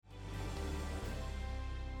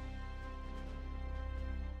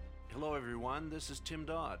Hello everyone, this is Tim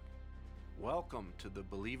Dodd. Welcome to the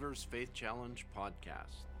Believer's Faith Challenge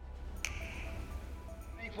podcast.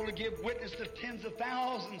 Thankful to give witness to tens of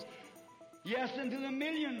thousands, yes, and to the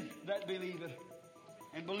millions that believe it.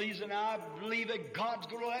 And believes it, I believe that God's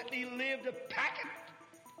going to let me live to pack it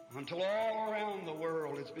until all around the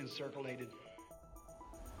world it's been circulated.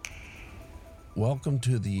 Welcome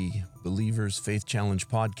to the Believer's Faith Challenge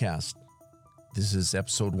podcast. This is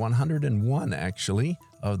episode 101, actually,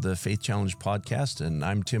 of the Faith Challenge podcast, and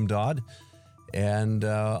I'm Tim Dodd. And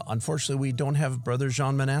unfortunately, we don't have Brother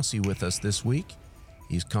Jean Manasseh with us this week.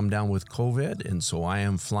 He's come down with COVID, and so I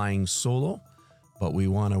am flying solo. But we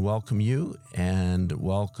want to welcome you and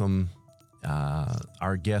welcome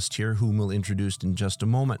our guest here, whom we'll introduce in just a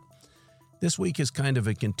moment. This week is kind of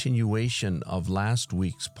a continuation of last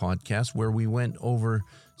week's podcast, where we went over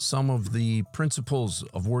some of the principles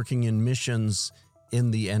of working in missions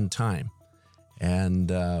in the end time. And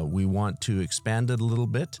we want to expand it a little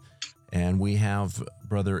bit. And we have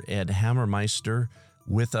Brother Ed Hammermeister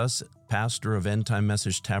with us, pastor of End Time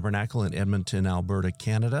Message Tabernacle in Edmonton, Alberta,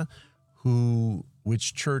 Canada,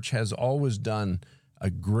 which church has always done a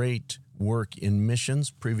great work in missions,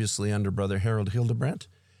 previously under Brother Harold Hildebrandt.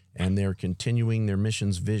 And they're continuing their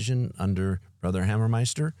missions vision under Brother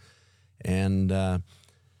Hammermeister. And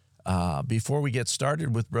before we get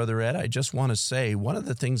started with Brother Ed, I just want to say one of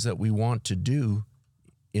the things that we want to do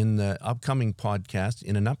in an upcoming podcast,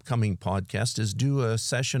 is do a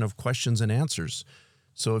session of questions and answers.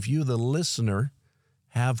 So if you, the listener,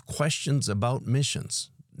 have questions about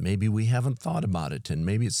missions, maybe we haven't thought about it, and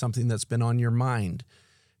maybe it's something that's been on your mind,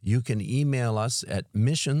 you can email us at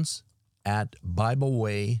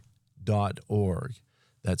missions@bibleway.org.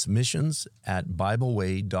 That's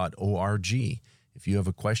missions@bibleway.org. If you have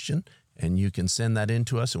a question, and you can send that in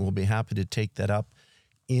to us, and we'll be happy to take that up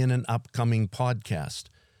in an upcoming podcast.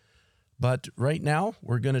 But right now,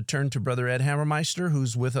 we're going to turn to Brother Ed Hammermeister,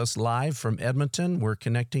 who's with us live from Edmonton. We're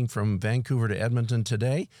connecting from Vancouver to Edmonton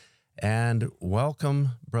today. And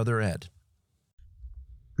welcome, Brother Ed.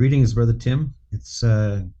 Greetings, Brother Tim. It's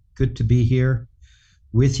good to be here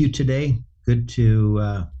with you today. Good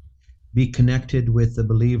to be connected with the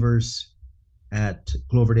believers at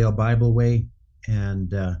Cloverdale Bible Way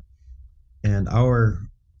and our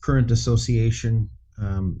current association,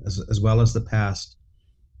 as well as the past,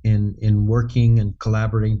 in working and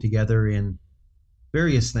collaborating together in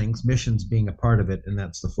various things, missions being a part of it, and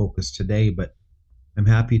that's the focus today. But I'm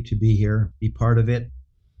happy to be here, be part of it,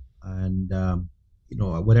 and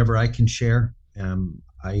whatever I can share.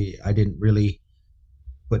 I didn't really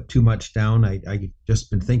put too much down. I just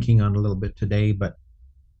been thinking on a little bit today, but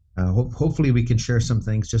hopefully we can share some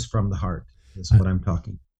things just from the heart is what I'm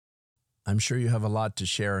talking. I'm sure you have a lot to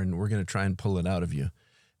share, and we're going to try and pull it out of you.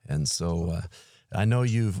 And so I know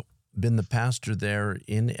you've been the pastor there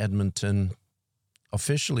in Edmonton,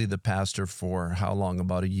 officially the pastor for how long?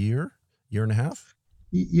 About a year and a half?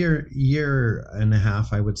 Year and a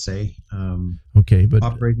half, I would say. Okay, but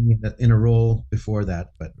operating in a role before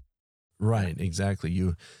that, but right, exactly.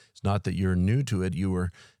 It's not that you're new to it. You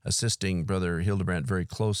were assisting Brother Hildebrandt very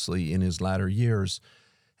closely in his latter years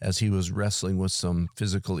as he was wrestling with some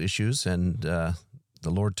physical issues, and the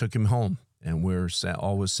Lord took him home. And we're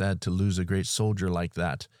always sad to lose a great soldier like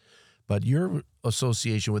that. But your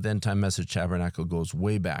association with End Time Message Tabernacle goes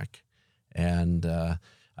way back. And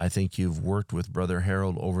I think you've worked with Brother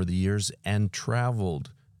Harold over the years and traveled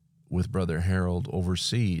with Brother Harold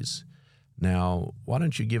overseas. Now, why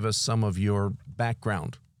don't you give us some of your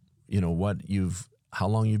background? How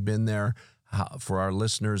long you've been there for our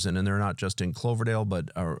listeners, and they're not just in Cloverdale, but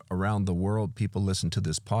around the world. People listen to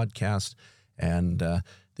this podcast, and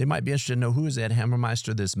they might be interested to know, who is Ed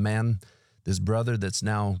Hammermeister, this man, this brother that's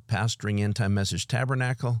now pastoring End Time Message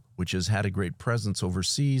Tabernacle, which has had a great presence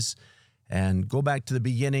overseas. And go back to the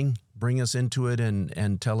beginning, bring us into it,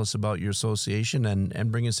 and tell us about your association,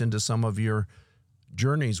 and bring us into some of your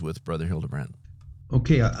journeys with Brother Hildebrandt.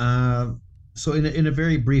 Okay, so in a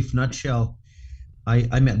very brief nutshell,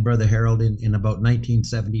 I met Brother Harold in about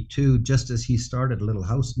 1972, just as he started a little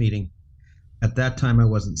house meeting. At that time, I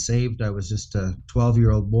wasn't saved. I was just a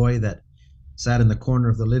 12-year-old boy that sat in the corner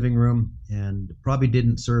of the living room and probably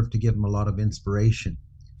didn't serve to give him a lot of inspiration.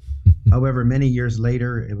 However, many years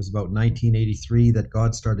later, it was about 1983 that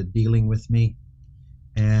God started dealing with me.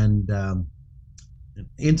 And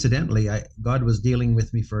incidentally, God was dealing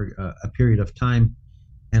with me for a period of time.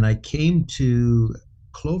 And I came to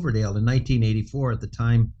Cloverdale in 1984. At the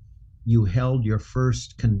time, you held your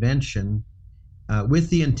first convention with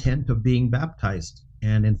the intent of being baptized.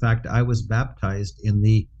 And in fact, I was baptized in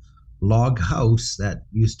the log house that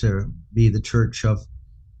used to be the church of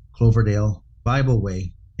Cloverdale Bible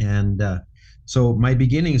Way. And so my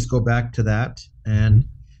beginnings go back to that. And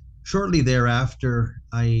shortly thereafter,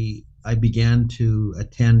 I began to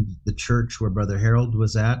attend the church where Brother Harold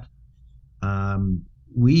was at.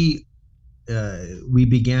 We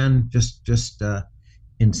began just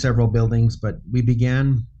in several buildings, but we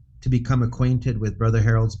began to become acquainted with Brother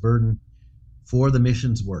Harold's burden for the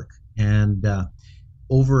missions work. And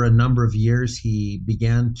over a number of years, he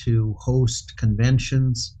began to host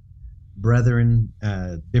conventions, brethren,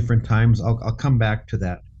 different times. I'll come back to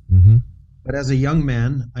that. But as a young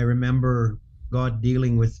man, I remember God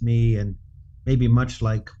dealing with me, and maybe much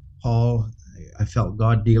like Paul, I felt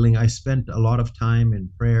God dealing. I spent a lot of time in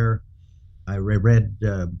prayer. I read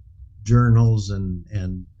journals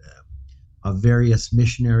and of various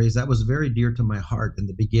missionaries. That was very dear to my heart in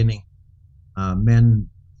the beginning. Men,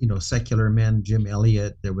 secular men, Jim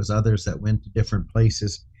Elliot, there was others that went to different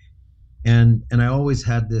places. And I always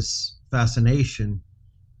had this fascination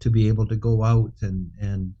to be able to go out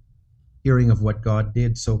and hearing of what God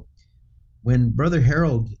did. So when Brother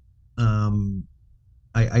Harold,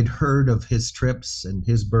 I'd heard of his trips and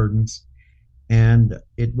his burdens, and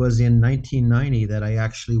it was in 1990 that I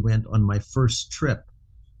actually went on my first trip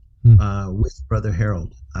with Brother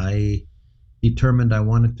Harold. I determined I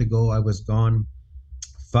wanted to go. I was gone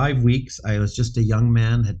 5 weeks. I was just a young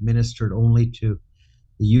man, had ministered only to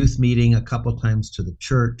the youth meeting, a couple times to the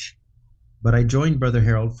church. But I joined Brother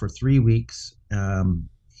Harold for 3 weeks.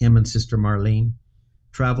 Him and Sister Marlene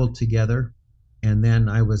traveled together. And then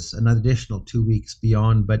I was an additional 2 weeks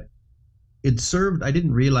beyond. But it served, I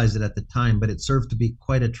didn't realize it at the time, but it served to be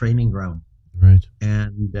quite a training ground. Right.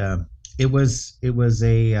 And it was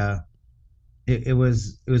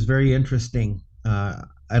very interesting.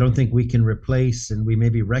 I don't think we can replace, and we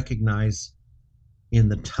maybe recognize in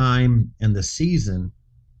the time and the season,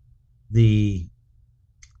 the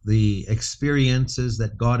experiences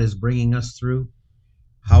that God is bringing us through,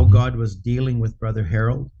 how God was dealing with Brother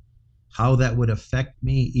Harold, how that would affect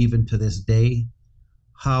me even to this day,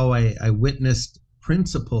 how I witnessed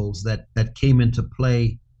principles that came into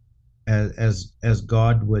play as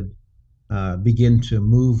God would begin to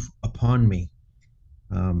move upon me.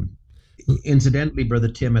 Incidentally, Brother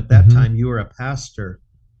Tim, at that time, you were a pastor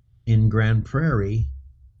in Grand Prairie,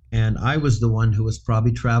 and I was the one who was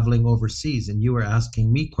probably traveling overseas, and you were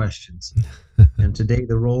asking me questions. And today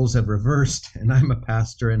the roles have reversed, and I'm a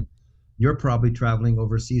pastor, and you're probably traveling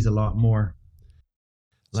overseas a lot more.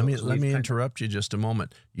 Let me interrupt you just a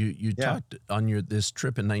moment. You talked on this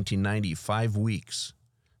trip in 1990, 5 weeks,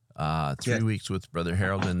 3 weeks with Brother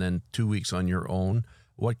Harold, and then 2 weeks on your own.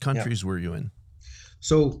 What countries were you in?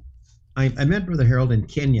 So I met Brother Harold in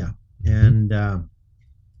Kenya, and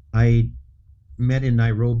I met in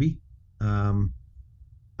Nairobi.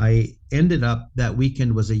 I ended up, that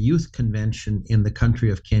weekend was a youth convention in the country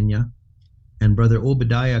of Kenya, and Brother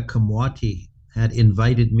Obadiah Kamwati had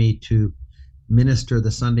invited me to minister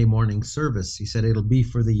the Sunday morning service. He said it'll be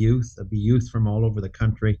for the youth. There'll be youth from all over the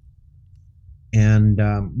country, and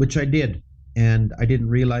which I did. And I didn't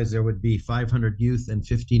realize there would be 500 youth and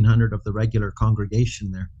 1,500 of the regular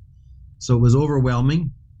congregation there. So it was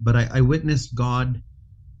overwhelming, but I witnessed God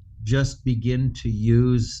just begin to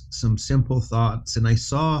use some simple thoughts, and I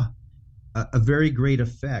saw a very great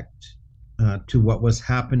effect to what was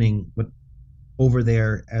happening over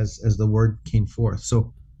there as the word came forth.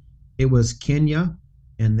 So it was Kenya,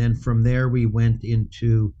 and then from there we went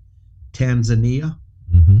into Tanzania,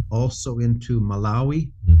 also into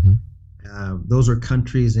Malawi. Those are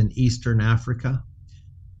countries in Eastern Africa,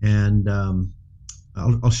 and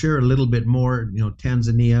I'll share a little bit more.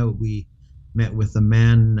 Tanzania, we met with a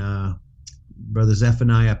man, Brother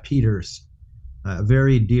Zephaniah Peters, a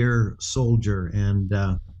very dear soldier, and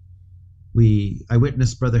I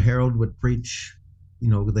witnessed Brother Harold would preach,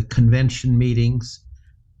 the convention meetings,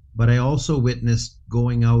 but I also witnessed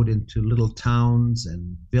going out into little towns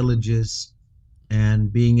and villages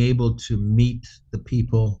and being able to meet the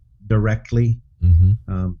people directly.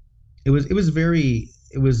 It was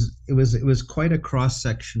quite a cross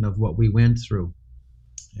section of what we went through,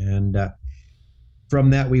 and from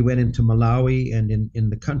that we went into Malawi, and in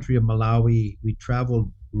the country of Malawi we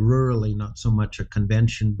traveled rurally, not so much a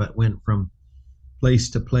convention, but went from place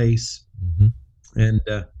to place. And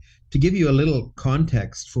to give you a little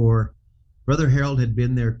context, for Brother Harold had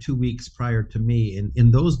been there 2 weeks prior to me.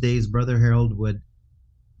 In those days, Brother Harold would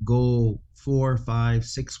go 4, 5,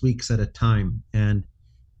 6 weeks at a time, and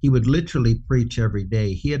he would literally preach every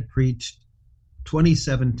day. He had preached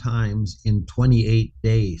 27 times in 28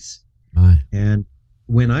 days. And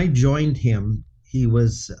when I joined him, he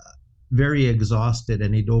was very exhausted,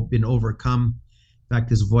 and he'd been overcome fact,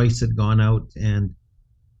 his voice had gone out, and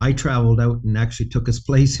I traveled out and actually took his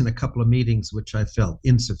place in a couple of meetings, which I felt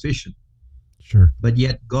insufficient. Sure. But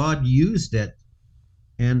yet God used it.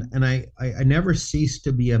 And I never cease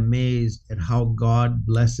to be amazed at how God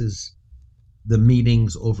blesses the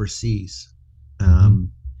meetings overseas,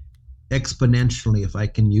 exponentially, if I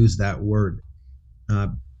can use that word.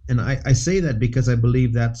 And I say that because I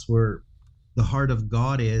believe that's where the heart of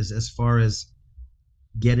God is, as far as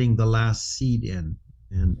getting the last seed in.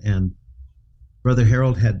 And Brother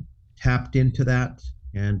Harold had tapped into that,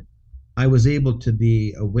 and I was able to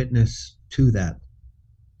be a witness to that.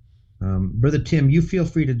 Brother Tim, you feel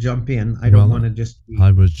free to jump in. I don't want to just...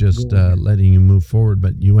 I was just letting you move forward,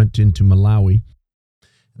 but you went into Malawi.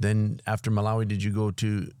 Then after Malawi, did you go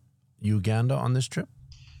to Uganda on this trip?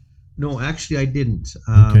 No, actually I didn't.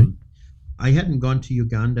 Okay. I hadn't gone to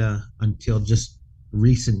Uganda until just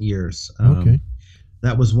recent years. Okay.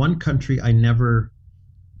 That was one country I never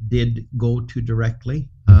did go to directly.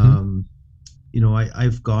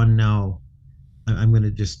 I've gone now, I'm going to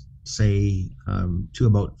just say, to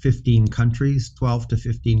about 15 countries, 12 to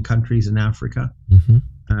 15 countries in Africa.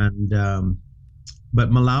 And but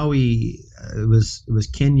Malawi, it was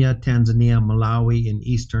Kenya, Tanzania, Malawi, in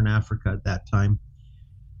Eastern Africa at that time.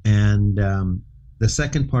 And the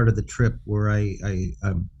second part of the trip, where I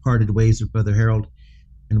parted ways with Brother Harold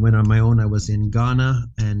and went on my own, I was in Ghana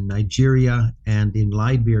and Nigeria and in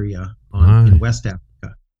Liberia in West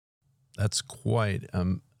Africa. That's quite,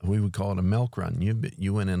 we would call it a milk run.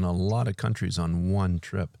 You went in a lot of countries on one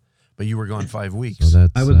trip, but you were gone 5 weeks. So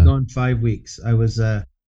I was gone 5 weeks. I was...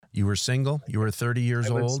 You were single, you were 30 years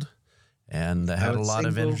old, and had a lot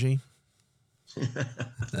of energy.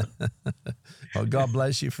 Oh, God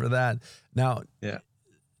bless you for that. Now, do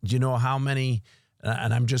you know how many,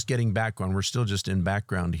 and I'm just getting background, we're still just in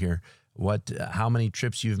background here, how many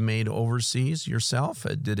trips you've made overseas yourself?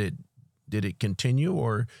 Did it continue,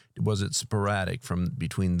 or was it sporadic from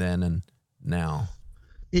between then and now?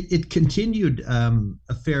 It continued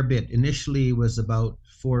a fair bit. Initially, it was about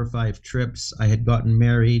 4 or 5 trips. I had gotten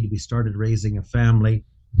married. We started raising a family,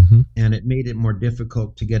 and it made it more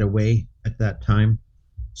difficult to get away at that time.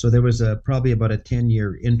 So there was probably about a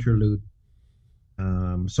 10-year interlude.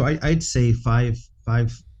 So I'd say five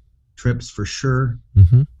trips for sure.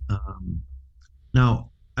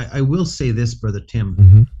 Now, I will say this, Brother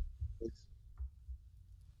Tim.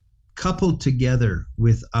 Coupled together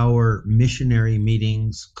with our missionary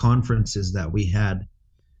meetings, conferences that we had,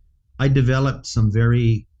 I developed some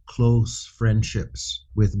very close friendships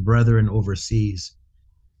with brethren overseas.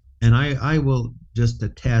 And I will just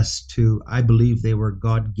attest to, I believe they were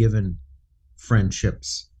God-given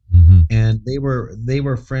friendships. And they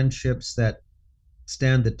were friendships that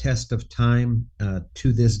stand the test of time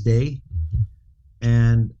to this day.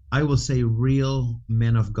 And I will say real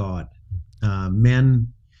men of God, men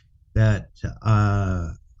that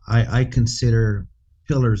I consider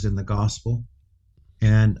pillars in the gospel.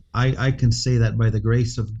 And I can say that by the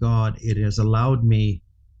grace of God, it has allowed me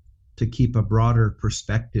to keep a broader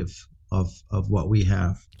perspective of what we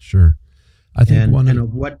have. Sure. I think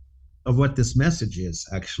of what this message is,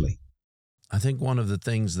 actually. I think one of the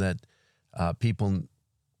things that people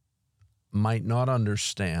might not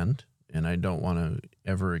understand, and I don't want to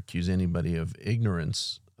ever accuse anybody of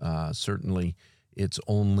ignorance, certainly it's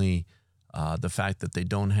only the fact that they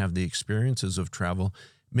don't have the experiences of travel.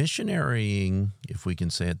 Missionarying, if we can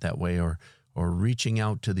say it that way, or reaching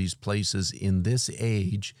out to these places in this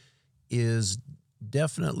age is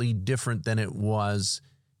definitely different than it was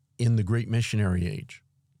in the great missionary age.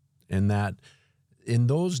 And that in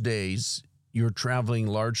those days, you're traveling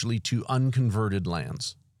largely to unconverted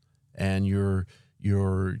lands, and you're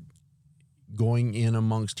going in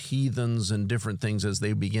amongst heathens and different things as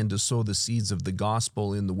they begin to sow the seeds of the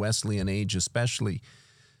gospel in the Wesleyan age, especially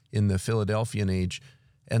in the Philadelphian age.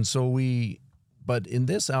 And so but in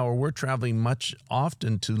this hour, we're traveling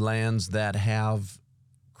often to lands that have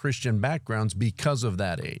Christian backgrounds because of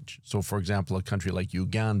that age. So, for example, a country like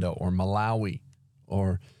Uganda or Malawi,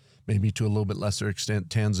 or maybe to a little bit lesser extent,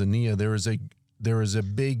 Tanzania, there is a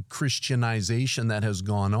big Christianization that has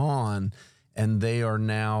gone on, and they are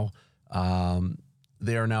now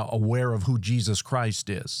aware of who Jesus Christ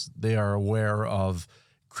is. They are aware of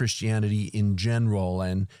Christianity in general,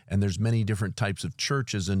 and there's many different types of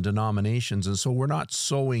churches and denominations. And so we're not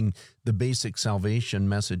sowing the basic salvation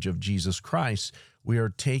message of Jesus Christ. We are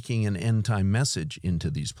taking an end-time message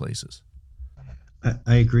into these places.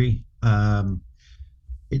 I agree. I've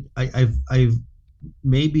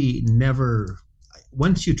maybe never,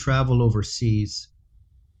 once you travel overseas,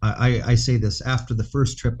 I say this, after the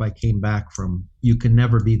first trip I came back from, you can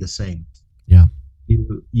never be the same. Yeah.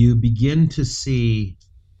 you begin to see,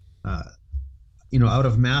 out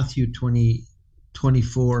of Matthew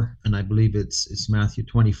 24, and I believe it's Matthew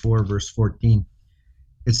 24, verse 14,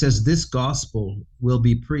 it says, "This gospel will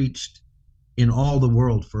be preached in all the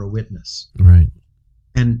world for a witness." Right.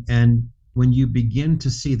 And when you begin to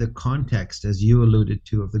see the context, as you alluded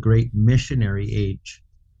to, of the great missionary age,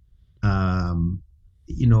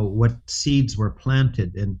 what seeds were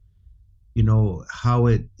planted, and how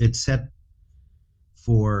it set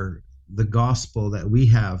for the gospel that we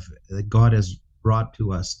have, that God has brought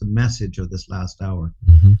to us, the message of this last hour.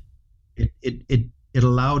 Mm-hmm. It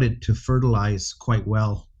allowed it to fertilize quite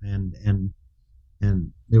well, and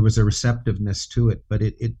there was a receptiveness to it. But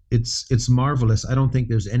it's marvelous. I don't think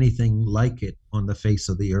there's anything like it on the face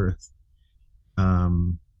of the earth.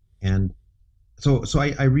 And so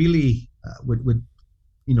I really would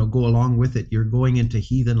go along with it. You're going into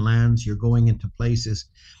heathen lands, you're going into places,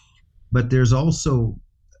 but there's also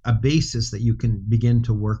a basis that you can begin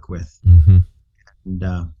to work with. Mm-hmm.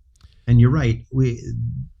 And you're right.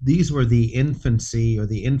 These were the infancy, or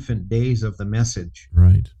the infant days of the message.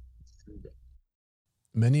 Right.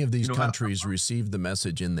 Many of these countries received the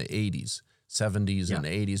message in the 80s, 70s and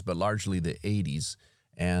 80s, but largely the 80s.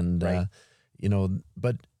 And, right.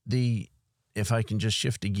 But if I can just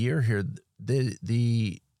shift a gear here,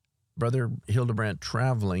 the Brother Hildebrandt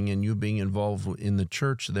traveling and you being involved in the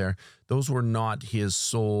church there, those were not his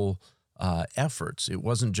sole efforts. It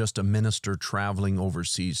wasn't just a minister traveling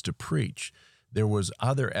overseas to preach. There was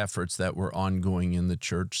other efforts that were ongoing in the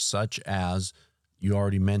church, such as, you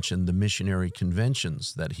already mentioned, the missionary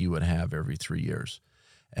conventions that he would have every 3 years.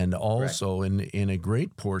 And also in a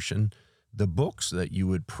great portion, the books that you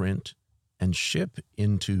would print and ship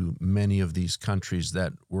into many of these countries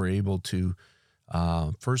that were able to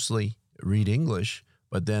firstly read English,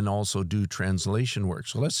 but then also do translation work.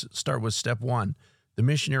 So let's start with step one, the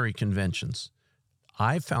missionary conventions.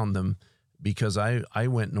 I found them because I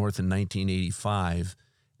went north in 1985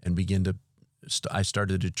 and I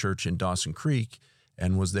started a church in Dawson Creek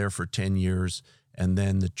and was there for 10 years. And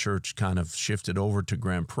then the church kind of shifted over to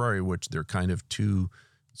Grand Prairie, which they're kind of two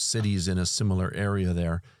cities in a similar area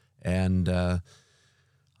there. And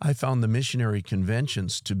I found the missionary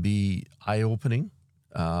conventions to be eye-opening.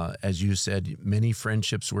 As you said, many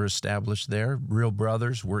friendships were established there. Real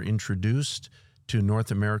brothers were introduced to North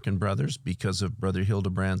American brothers because of Brother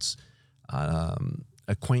Hildebrandt's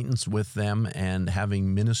acquaintance with them and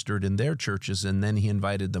having ministered in their churches. And then he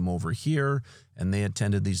invited them over here, and they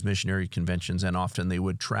attended these missionary conventions. And often they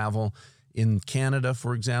would travel in Canada,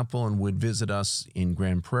 for example, and would visit us in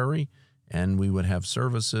Grand Prairie. And we would have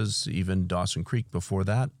services, even Dawson Creek before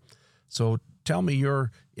that. So tell me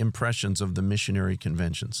your impressions of the missionary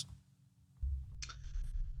conventions.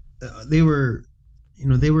 They were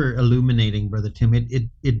illuminating, Brother Tim.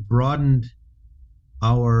 It broadened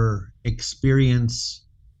our experience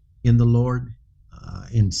in the Lord,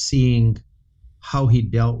 in seeing how he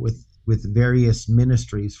dealt with various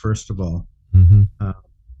ministries, first of all. Mm-hmm.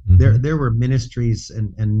 There were ministries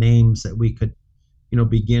and names that we could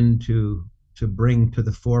begin to bring to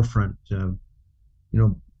the forefront.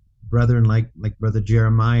 Brethren like Brother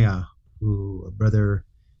Jeremiah, Brother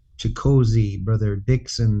Chicozy, Brother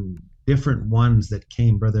Dixon, different ones that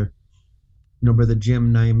came, Brother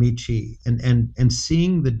Jim Nyamichi, and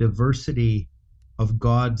seeing the diversity of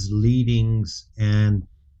God's leadings and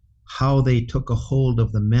how they took a hold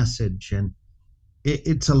of the message. And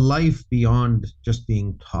it's a life beyond just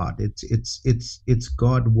being taught. It's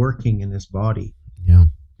God working in his body. Yeah.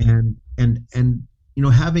 And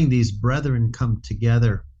having these brethren come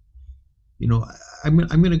together. I'm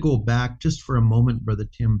going to go back just for a moment, Brother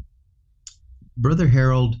Tim. Brother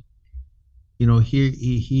Harold,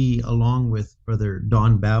 he along with Brother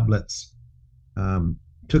Don Bablitz,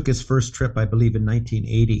 took his first trip, I believe, in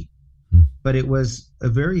 1980. But it was a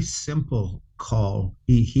very simple call.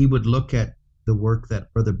 He would look at the work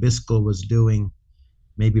that Brother Biscoe was doing,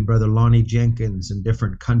 maybe Brother Lonnie Jenkins in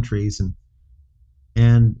different countries,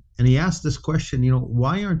 and he asked this question,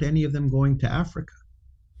 why aren't any of them going to Africa?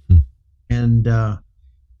 And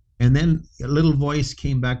then a little voice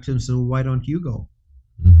came back to him and said, well, why don't you go?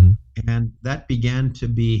 Mm-hmm. And that began to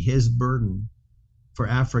be his burden for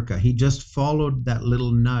Africa. He just followed that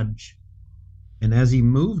little nudge. And as he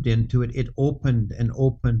moved into it, it opened and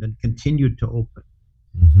opened and continued to open.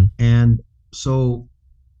 Mm-hmm. And so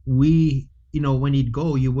we, when he'd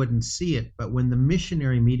go, you wouldn't see it. But when the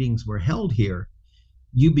missionary meetings were held here,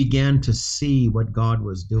 you began to see what God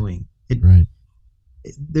was doing. Right.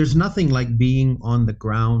 There's nothing like being on the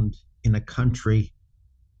ground in a country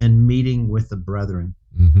and meeting with the brethren.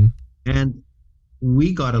 Mm-hmm. And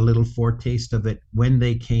we got a little foretaste of it when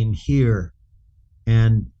they came here,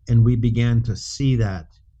 and we began to see that.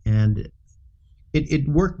 And it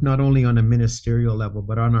worked not only on a ministerial level,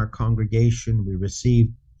 but on our congregation. We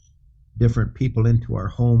received different people into our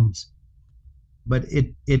homes. But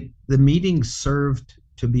the meeting served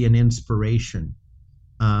to be an inspiration,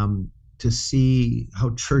 to see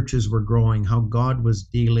how churches were growing, how God was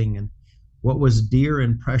dealing, and what was dear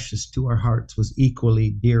and precious to our hearts was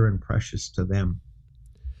equally dear and precious to them.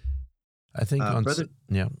 I think brother,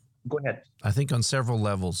 go ahead. I think on several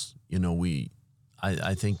levels,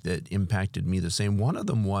 I think that impacted me the same. One of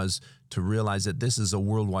them was to realize that this is a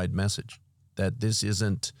worldwide message, that this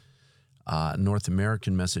isn't a North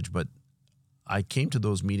American message, but I came to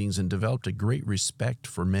those meetings and developed a great respect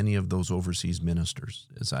for many of those overseas ministers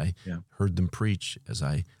as I heard them preach, as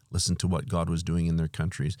I listened to what God was doing in their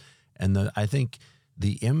countries. And I think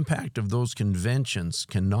the impact of those conventions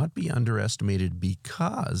cannot be underestimated,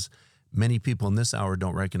 because many people in this hour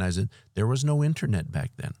don't recognize it. There was no internet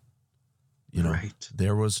back then. Right.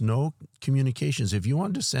 There was no communications. If you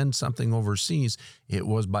wanted to send something overseas, it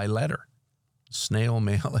was by letter, snail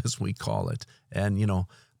mail, as we call it. And,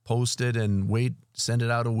 post it and send it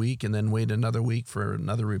out a week, and then wait another week for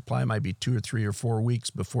another reply. It might be 2 or 3 or 4 weeks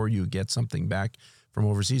before you get something back from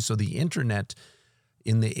overseas. So the internet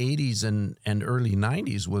in the 80s and early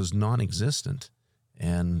 90s was non-existent.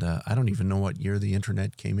 And I don't even know what year the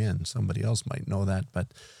internet came in. Somebody else might know that.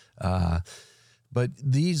 But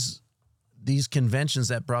these conventions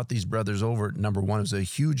that brought these brothers over, number one, was a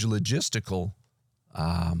huge logistical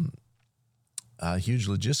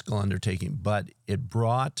undertaking. But it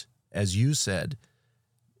brought, as you said,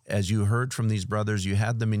 as you heard from these brothers, you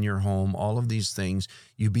had them in your home, all of these things,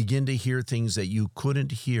 you begin to hear things that you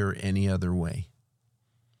couldn't hear any other way.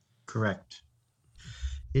 Correct.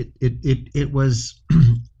 It was,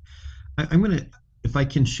 I'm going to, if I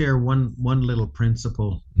can share one little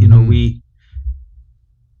principle, when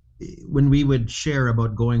we would share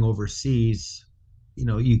about going overseas,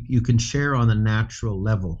 you can share on a natural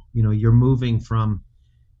level. You're moving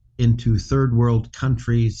into third world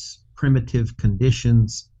countries, primitive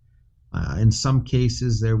conditions. In some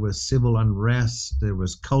cases, there was civil unrest, there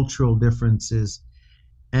was cultural differences,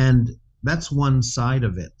 and that's one side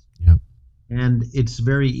of it. Yep. And it's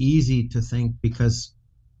very easy to think, because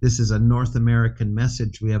this is a North American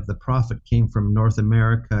message, we have the prophet came from North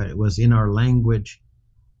America, it was in our language.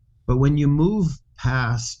 But when you move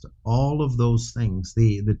past all of those things,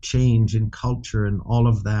 the change in culture and all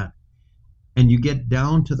of that, and you get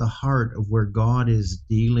down to the heart of where God is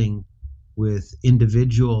dealing with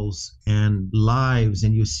individuals and lives,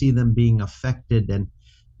 and you see them being affected, and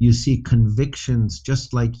you see convictions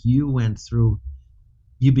just like you went through,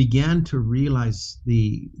 you began to realize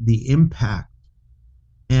the impact.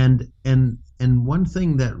 And one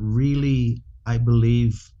thing that really, I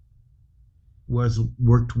believe,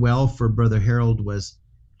 worked well for Brother Harold was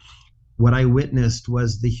what I witnessed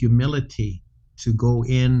was the humility to go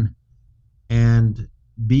in and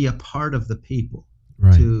be a part of the people,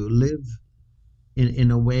 right, to live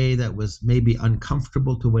in a way that was maybe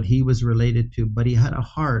uncomfortable to what he was related to, but he had a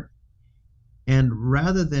heart. And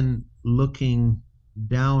rather than looking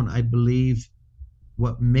down, I believe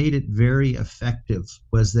what made it very effective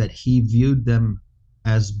was that he viewed them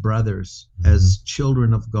as brothers, as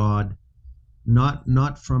children of God,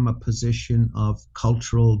 not from a position of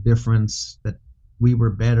cultural difference that we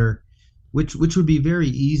were better, which would be very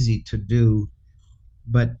easy to do.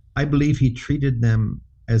 But I believe he treated them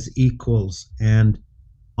as equals, and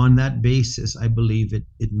on that basis, I believe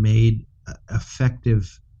it made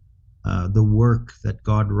effective the work that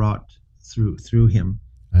God wrought through him.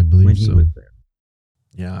 I believe when he so. was there.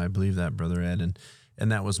 Yeah, I believe that, Brother Ed,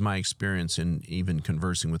 and that was my experience in even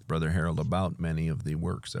conversing with Brother Harold about many of the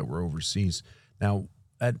works that were overseas. Now,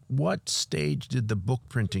 at what stage did the book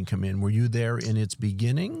printing come in? Were you there in its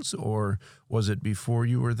beginnings, or was it before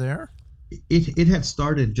you were there? It had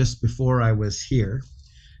started just before I was here.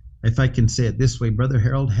 If I can say it this way, Brother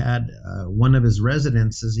Harold had one of his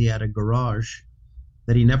residences, he had a garage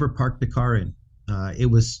that he never parked the car in. It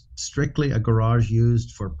was strictly a garage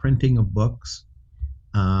used for printing of books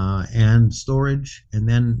and storage,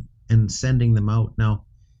 and sending them out. Now,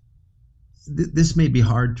 this may be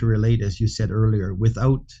hard to relate, as you said earlier,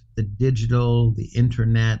 without the digital, the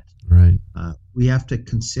internet. Right. We have to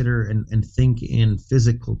consider and think in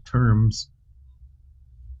physical terms.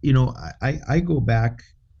 I go back,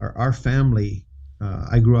 our family,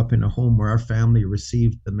 I grew up in a home where our family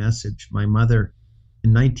received the message. My mother,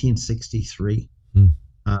 in 1963,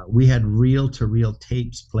 we had reel-to-reel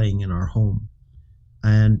tapes playing in our home.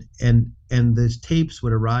 And and the tapes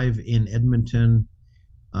would arrive in Edmonton.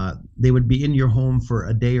 They would be in your home for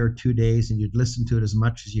a day or 2 days, and you'd listen to it as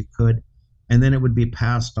much as you could, and then it would be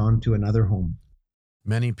passed on to another home.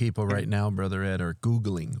 Many people right now, Brother Ed, are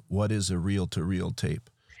Googling what is a reel-to-reel tape.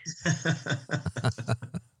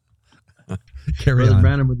 Carry Brother on.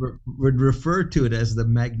 Branham would refer to it as the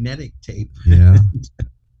magnetic tape. Yeah.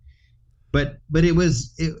 but it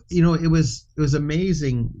was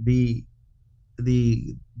amazing the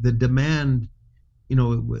demand. It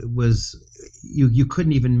was you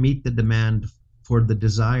couldn't even meet the demand for the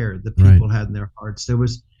desire that people had in their hearts. There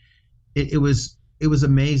was it was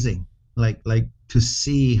amazing, like to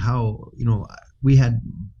see how we had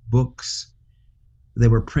books. They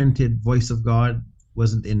were printed. Voice of God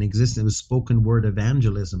wasn't in existence. It was spoken word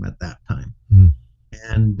evangelism at that time.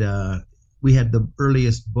 And we had the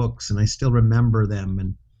earliest books, and I still remember them.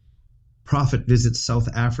 And Prophet Visits South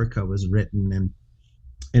Africa was written,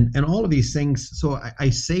 and all of these things. So I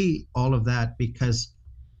say all of that because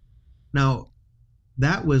now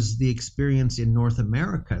that was the experience in North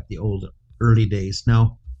America at the early days.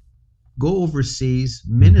 Now go overseas,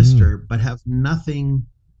 minister, but have nothing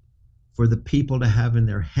for the people to have in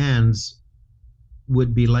their hands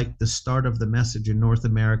would be like the start of the message in North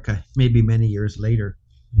America, maybe many years later.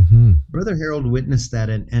 Brother Harold witnessed that,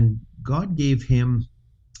 and God gave him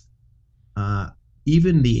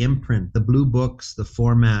even the imprint, the blue books, the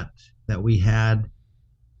format that we had.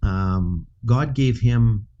 God gave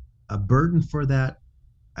him a burden for that.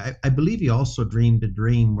 I believe he also dreamed a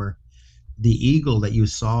dream where the eagle that you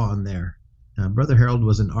saw on there, Brother Harold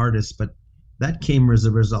was an artist, but that came as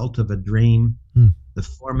a result of a dream, the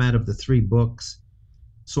format of the 3 books.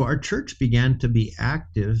 So our church began to be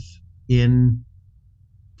active in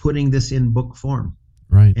putting this in book form.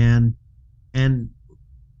 Right. And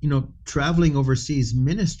traveling overseas,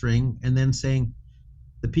 ministering, and then saying,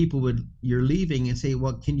 the people you're leaving, and say,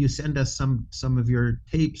 well, can you send us some of your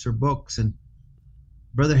tapes or books? And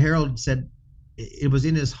Brother Harold said it was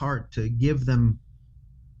in his heart to give them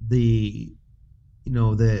the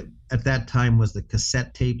at that time was the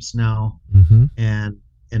cassette tapes now, and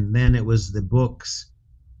then it was the books,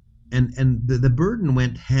 and the burden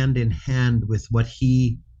went hand in hand with what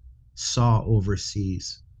he saw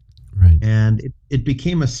overseas. Right. And it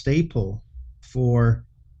became a staple for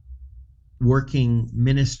working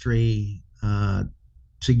ministry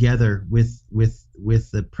together with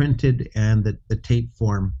the printed and the tape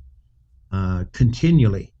form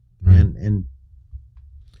continually. Right. And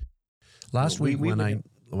last week when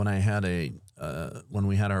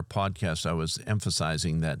we had our podcast, I was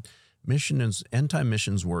emphasizing that end-time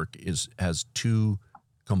missions work has 2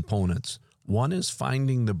 components. One is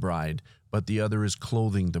finding the bride, but the other is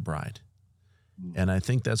clothing the bride. And I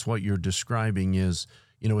think that's what you're describing is,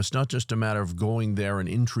 it's not just a matter of going there and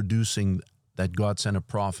introducing that God sent a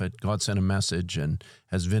prophet, God sent a message and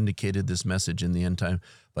has vindicated this message in the end time,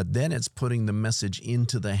 but then it's putting the message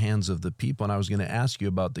into the hands of the people. And I was going to ask you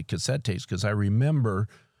about the cassette tapes, because I remember,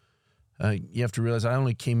 you have to realize I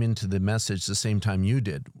only came into the message the same time you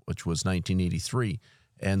did, which was 1983.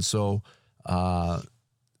 And so, I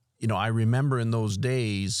remember in those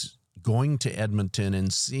days going to Edmonton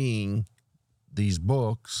and seeing these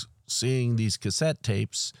books, seeing these cassette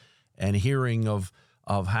tapes, and hearing of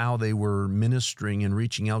how they were ministering and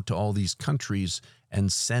reaching out to all these countries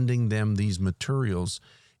and sending them these materials.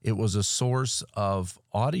 It was a source of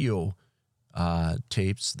audio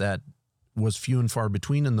tapes that was few and far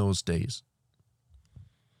between in those days.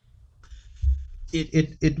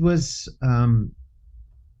 It was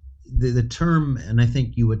the term, and I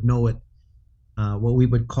think you would know it, what we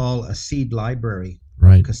would call a seed library,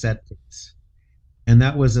 right, of cassette tapes. And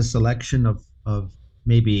that was a selection of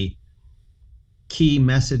maybe key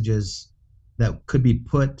messages that could be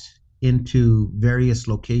put into various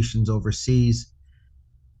locations overseas,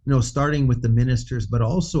 starting with the ministers, but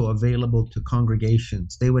also available to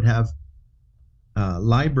congregations. They would have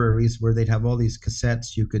libraries where they'd have all these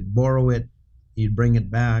cassettes. You could borrow it, you'd bring it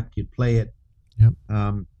back, you'd play it. Yep.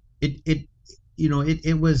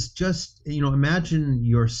 It was just, imagine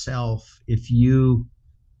yourself if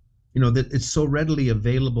that it's so readily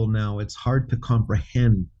available now, it's hard to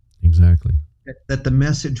comprehend. Exactly. That the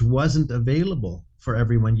message wasn't available for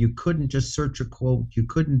everyone. You couldn't just search a quote. You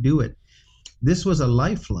couldn't do it. This was a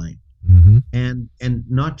lifeline. And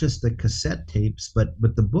not just the cassette tapes, but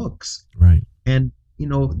the books. Right. And,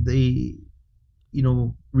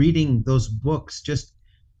 reading those books,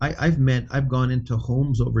 I've gone into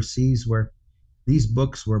homes overseas where these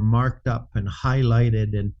books were marked up and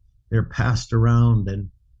highlighted and they're passed around,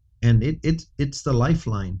 and it's the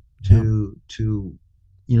lifeline to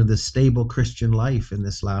the stable Christian life in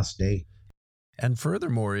this last day. And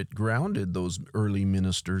furthermore, it grounded those early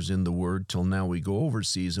ministers in the Word till now we go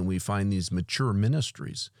overseas and we find these mature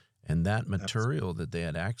ministries. And that material that they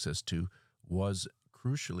had access to was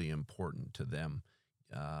crucially important to them,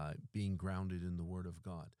 being grounded in the Word of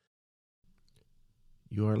God.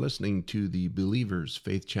 You are listening to the Believers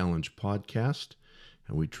Faith Challenge podcast,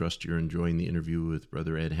 and we trust you're enjoying the interview with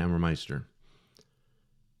Brother Ed Hammermeister.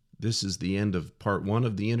 This is the end of part 1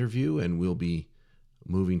 of the interview, and we'll be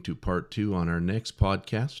moving to part 2 on our next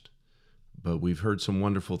podcast. But we've heard some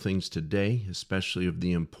wonderful things today, especially of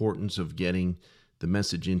the importance of getting the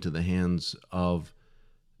message into the hands of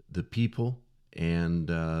the people and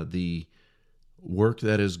the work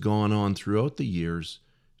that has gone on throughout the years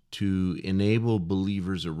to enable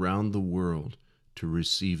believers around the world to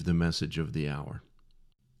receive the message of the hour.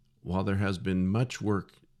 While there has been much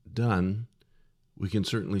work done, we can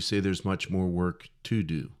certainly say there's much more work to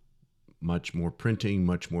do. Much more printing,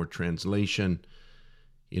 much more translation,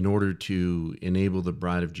 in order to enable the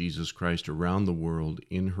bride of Jesus Christ around the world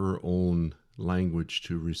in her own language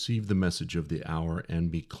to receive the message of the hour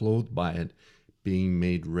and be clothed by it, being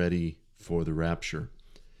made ready for the rapture.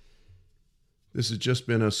 This has just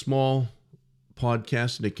been a small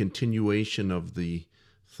podcast and a continuation of the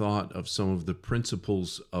thought of some of the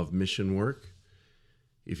principles of mission work.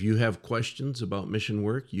 If you have questions about mission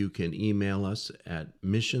work, you can email us at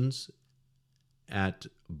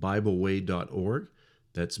missions@bibleway.org.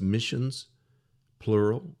 That's missions,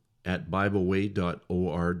 plural,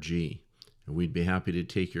 @bibleway.org. And we'd be happy to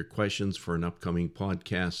take your questions for an upcoming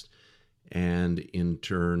podcast and in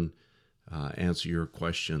turn answer your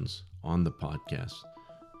questions on the podcast.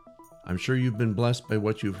 I'm sure you've been blessed by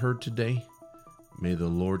what you've heard today. May the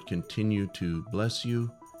Lord continue to bless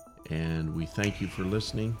you, and we thank you for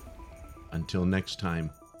listening. Until next time,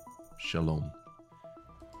 shalom.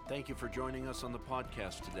 Thank you for joining us on the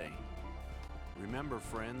podcast today. Remember,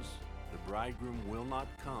 friends, the bridegroom will not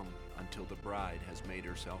come until the bride has made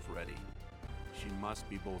herself ready. She must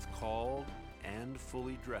be both called and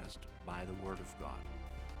fully dressed by the Word of God.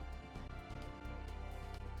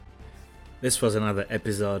 This was another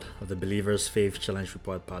episode of the Believers Faith Challenge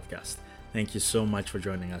Report podcast. Thank you so much for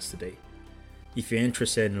joining us today. If you're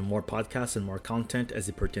interested in more podcasts and more content as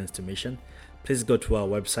it pertains to mission, please go to our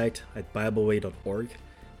website at bibleway.org.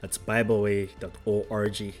 That's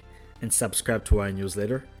bibleway.org, and subscribe to our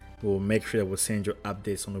newsletter. We will make sure that we'll send you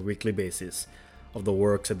updates on a weekly basis of the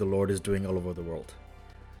works that the Lord is doing all over the world.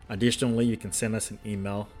 Additionally, you can send us an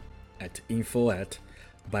email at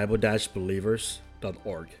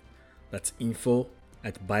info@bible-believers.org. That's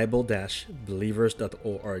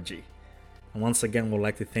info@bible-believers.org. And once again, we'd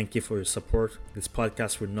like to thank you for your support. This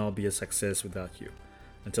podcast would not be a success without you.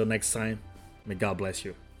 Until next time, may God bless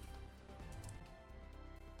you.